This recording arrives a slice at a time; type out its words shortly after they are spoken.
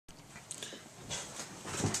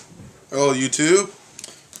Hello YouTube.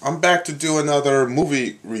 I'm back to do another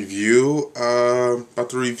movie review. About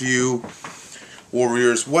to review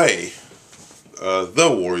Warrior's Way. The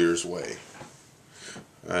Warrior's Way.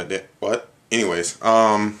 What? Anyways,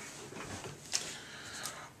 I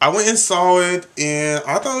went and saw it and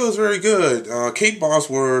I thought it was very good. Kate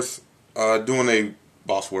Bosworth doing a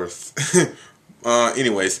Bosworth.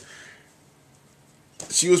 Anyways,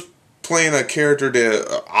 she was playing a character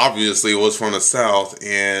that obviously was from the South,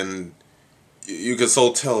 and you could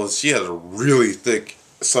so tell she had a really thick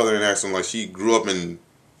Southern accent. Like she grew up in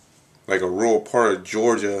like a rural part of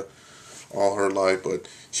Georgia all her life, but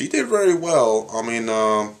she did very well. I mean,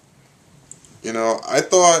 I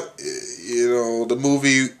thought, the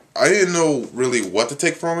movie, I didn't know really what to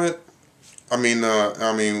take from it. I mean,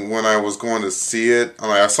 when I was going to see it,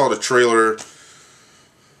 I saw the trailer.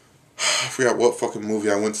 I forgot what fucking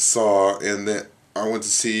movie I went to saw, and then I went to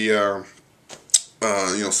see, saw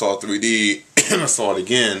 3D, and I saw it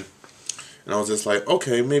again, and I was just like,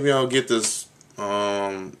 okay, maybe I'll get this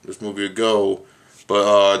movie a go.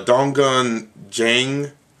 But Dong-gun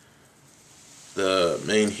Jang, the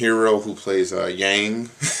main hero who plays Yang,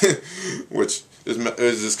 which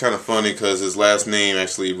is just kind of funny because his last name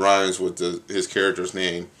actually rhymes with his character's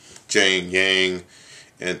name, Jang Yang,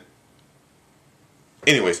 and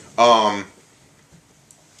anyways,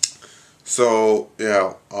 so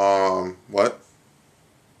yeah, what?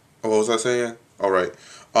 What was I saying? All right.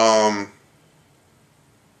 I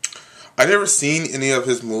never seen any of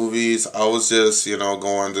his movies. I was just,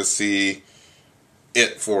 going to see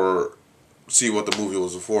what the movie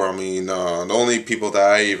was for. I mean, the only people that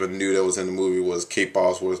I even knew that was in the movie was Kate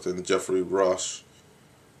Bosworth and Jeffrey Rush.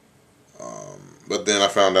 But then I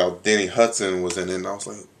found out Danny Hudson was in it, and I was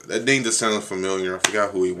like, that name just sounded familiar. I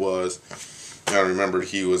forgot who he was. And I remembered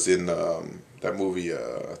he was in that movie,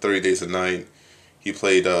 30 Days a Night. He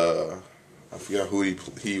played, I forgot who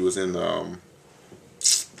he was in.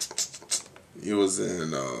 He was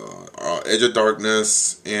in Edge of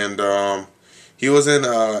Darkness, and he was in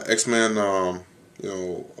X-Men,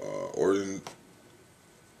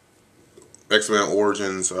 X-Men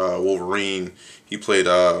Origins, Wolverine. He played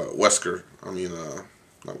Wesker.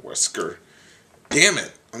 Not Wesker. Damn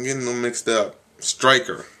it, I'm getting them mixed up.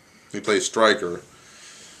 Stryker. He played Stryker.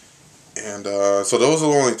 And so those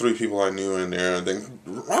are the only three people I knew in there. And then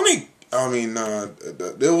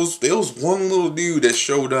there was one little dude that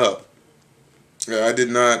showed up. I did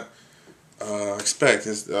not expect.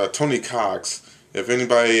 It's Tony Cox. If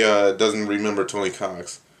anybody doesn't remember Tony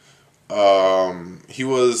Cox,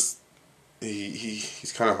 he's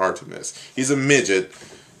kind of hard to miss. He's a midget,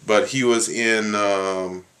 but he was in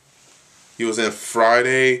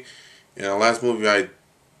Friday, and the last movie I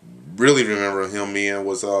really remember him being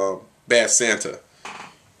was Bad Santa.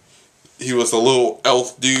 He was a little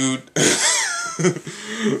elf dude.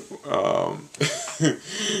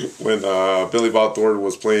 When Billy Bob Thornton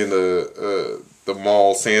was playing the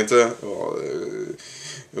mall Santa,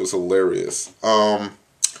 it was hilarious. But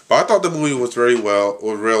I thought the movie was very well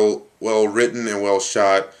written and well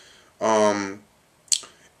shot.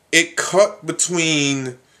 It cut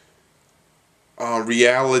between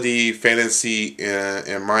reality, fantasy, and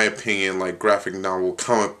in my opinion, like graphic novel,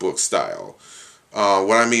 comic book style.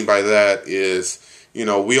 What I mean by that is,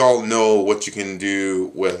 we all know what you can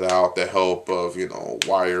do without the help of,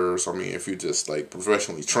 wires. I mean, if you're just like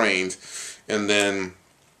professionally trained, and then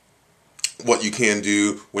what you can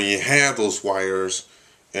do when you have those wires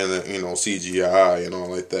and then, CGI and all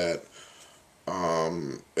like that.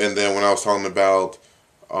 And then when I was talking about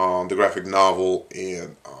the graphic novel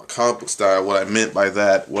and comic book style, what I meant by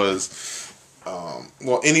that was,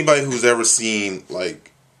 anybody who's ever seen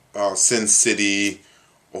like Sin City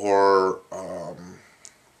or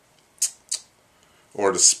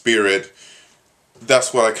The Spirit,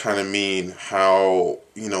 that's what I kind of mean. How,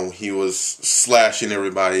 he was slashing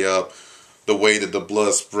everybody up, the way that the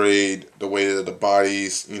blood sprayed, the way that the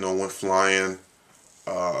bodies, went flying,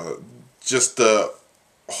 just the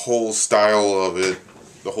whole style of it,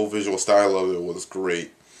 the whole visual style of it was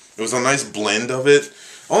great. It was a nice blend of it.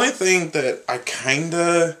 Only thing that I kind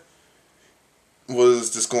of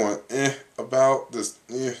was just going about this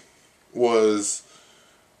was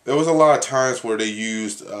there was a lot of times where they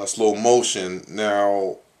used slow motion.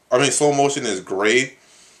 Now, slow motion is great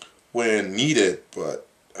when needed, but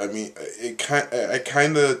I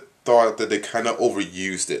kind of thought that they kind of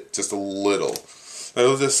overused it just a little. There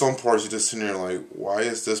was just some parts you just sitting there like, why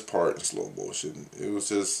is this part in slow motion? It was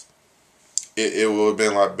just, it would have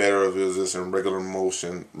been a lot better if it was just in regular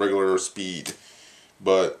motion, regular speed.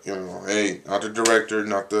 But, you know, hey, not the director,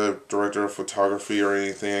 not the director of photography or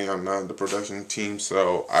anything. I'm not in the production team,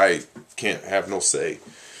 so I can't have no say.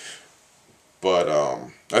 But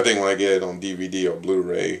I think when I get it on DVD or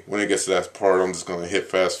Blu-ray, when it gets to that part, I'm just going to hit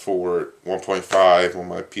fast forward 1.5 on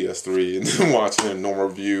my PS3 and then watch it in normal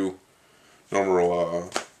view, normal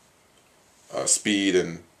speed,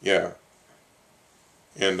 and yeah.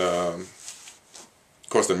 And of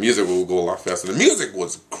course, the music will go a lot faster. The music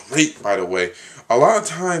was great, by the way. A lot of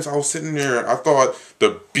times I was sitting there, I thought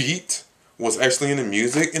the beat was actually in the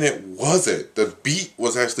music, and it wasn't. The beat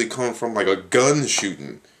was actually coming from like a gun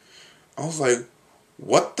shooting. I was like,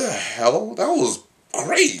 what the hell? That was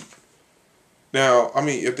great. Now, I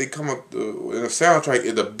mean, if they come up in a soundtrack,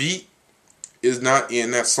 if the beat is not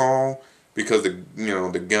in that song because the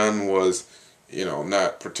gun was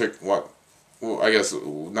not what, well, I guess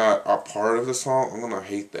not a part of the song, I'm gonna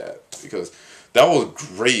hate that because that was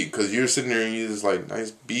great because you're sitting there and you just like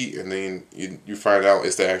nice beat, and then you find out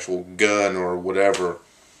it's the actual gun or whatever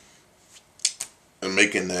and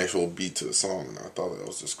making the actual beat to the song, and I thought that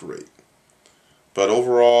was just great. But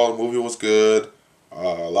overall, the movie was good.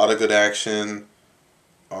 A lot of good action.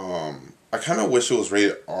 I kind of wish it was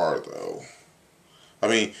rated R though. I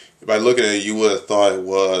mean, by looking at it, you would have thought it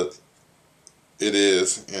was. It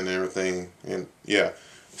is, and everything, and yeah.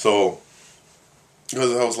 So,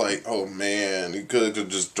 because I was like, oh man, you could have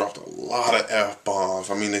just dropped a lot of F-bombs.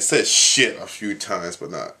 I mean, they said shit a few times, but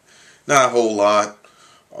not a whole lot.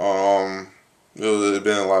 It would have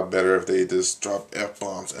been a lot better if they just dropped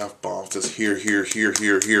F-bombs, just here, here, here,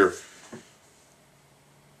 here, here.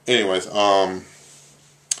 Anyways,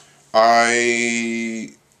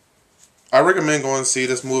 I recommend going to see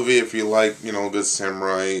this movie if you like, good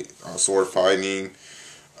samurai sword fighting.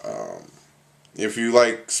 If you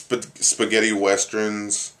like spaghetti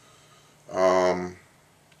westerns, I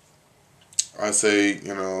say,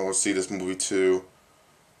 see this movie too.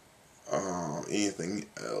 Anything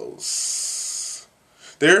else?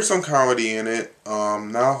 There's some comedy in it.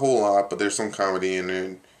 Not a whole lot, but there's some comedy in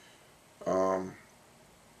it. The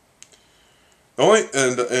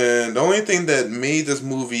only thing that made this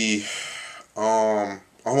movie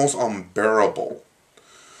almost unbearable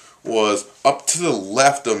was up to the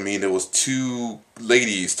left of me there was two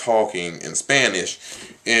ladies talking in Spanish,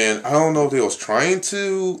 and I don't know if they was trying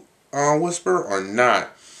to whisper or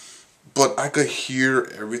not, but I could hear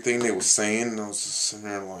everything they were saying, and I was just sitting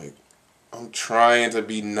there like, I'm trying to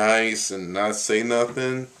be nice and not say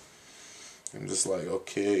nothing. I'm just like,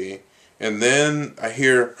 okay. And then I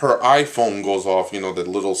hear her iPhone goes off, the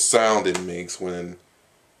little sound it makes when,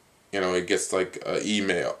 it gets like a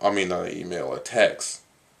email. I mean, not an email, a text.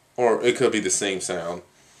 Or it could be the same sound.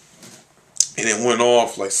 And it went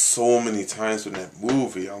off like so many times in that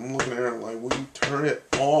movie. I'm looking at her like, will you turn it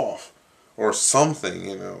off? Or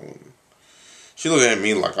something. She looking at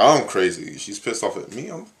me like I'm crazy. She's pissed off at me.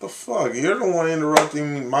 I'm, what the fuck? You're the one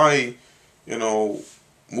interrupting my,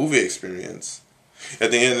 movie experience.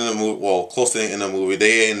 At the end of the movie, well, close to the end of the movie,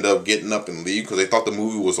 they end up getting up and leave because they thought the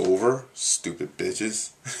movie was over. Stupid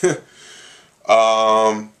bitches.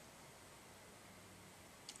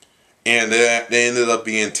 And they ended up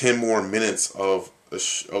being 10 more minutes of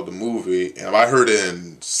the movie, and I heard it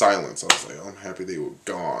in silence. I was like, I'm happy they were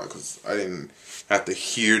gone because I didn't have to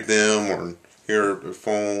hear them or hear their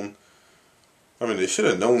phone. I mean, they should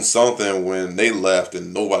have known something when they left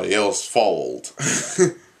and nobody else followed.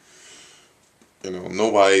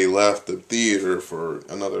 Nobody left the theater for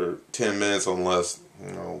another 10 minutes unless,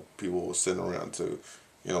 people were sitting around to,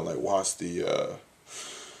 like watch the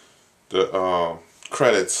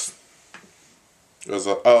credits. Because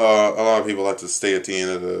a lot of people like to stay at the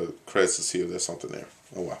end of the credits to see if there's something there.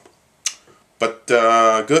 Oh well. But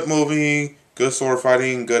good movie, good sword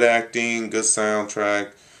fighting, good acting, good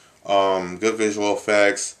soundtrack, good visual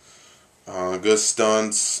effects, good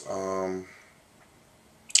stunts,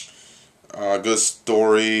 good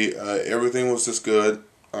story. Everything was just good.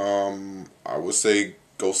 I would say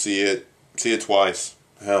go see it. See it twice.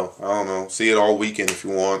 Hell, I don't know. See it all weekend if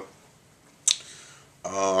you want.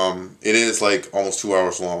 It is like almost 2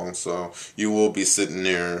 hours long, so you will be sitting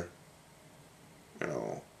there,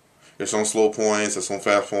 there's some slow points, there's some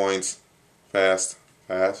fast points, fast,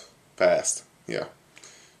 yeah.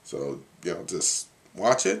 So, just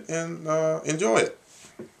watch it and enjoy it.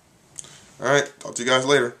 Alright, talk to you guys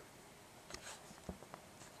later.